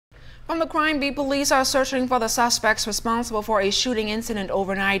From the Crime Beat, police are searching for the suspects responsible for a shooting incident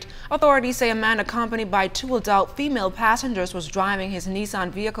overnight. Authorities say a man accompanied by two adult female passengers was driving his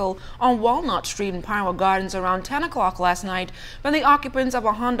Nissan vehicle on Walnut Street in Pinewood Gardens around 10 o'clock last night when the occupants of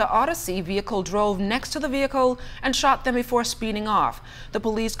a Honda Odyssey vehicle drove next to the vehicle and shot them before speeding off. The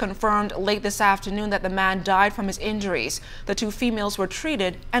police confirmed late this afternoon that the man died from his injuries. The two females were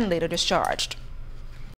treated and later discharged.